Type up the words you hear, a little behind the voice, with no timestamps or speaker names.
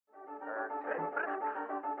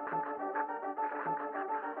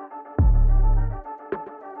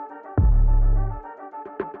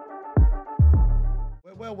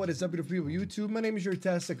what is up, beautiful people YouTube? My name is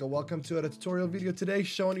Tastic. Welcome to a tutorial video today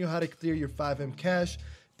showing you how to clear your FiveM Cache,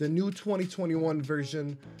 the new 2021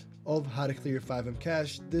 version of how to clear your FiveM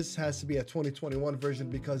Cache. This has to be a 2021 version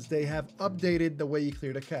because they have updated the way you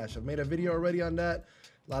clear the cache. I've made a video already on that.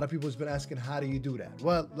 A lot of people have been asking, how do you do that?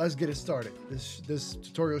 Well, let's get it started. This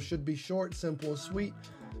tutorial should be short, simple, and sweet.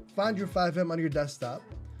 Find your FiveM on your desktop,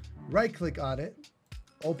 right click on it,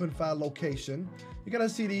 open file location. You're gonna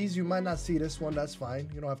see these. You might not see this one, that's fine,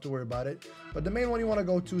 you don't have to worry about it, but the main one you want to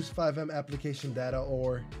go to is FiveM application data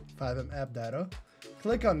or FiveM app data.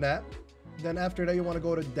 Click on that. Then after that you want to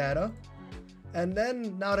go to data, and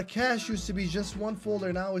then now the cache used to be just one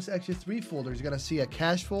folder. Now it's actually 3 folders. You're gonna see a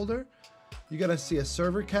cache folder, you're gonna see a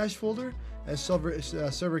server cache folder, and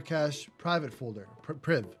server cache private folder,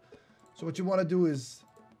 priv. So what you want to do is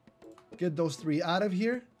get those 3 out of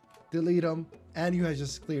here, delete them, and you have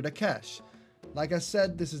just cleared a cache. Like I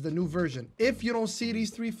said, this is the new version. If you don't see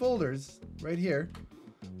these 3 folders right here,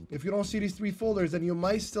 if you don't see these 3 folders, then you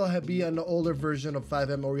might still be on the older version of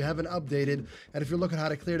FiveM, or you haven't updated. And if you're looking how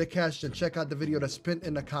to clear the cache, then check out the video that's pinned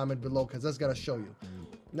in the comment below, because that's gonna show you.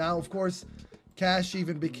 Now, of course, cache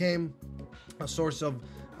even became a source of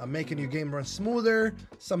making your game run smoother,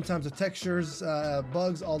 sometimes the textures,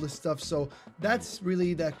 bugs, all this stuff. So that's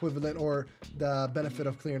really the equivalent or the benefit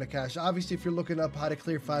of clearing a cache. Obviously, if you're looking up how to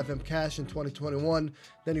clear FiveM Cache in 2021,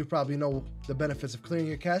 then you probably know the benefits of clearing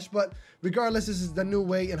your cache. But regardless, this is the new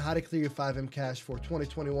way and how to clear your FiveM Cache for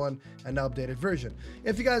 2021 and the updated version.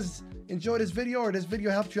 If you guys enjoyed this video or this video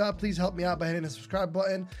helped you out, please help me out by hitting the subscribe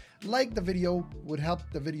button. Like the video would help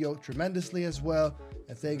the video tremendously as well.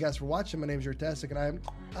 And thank you guys for watching. My name is Tastic, and I am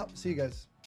out. See you guys.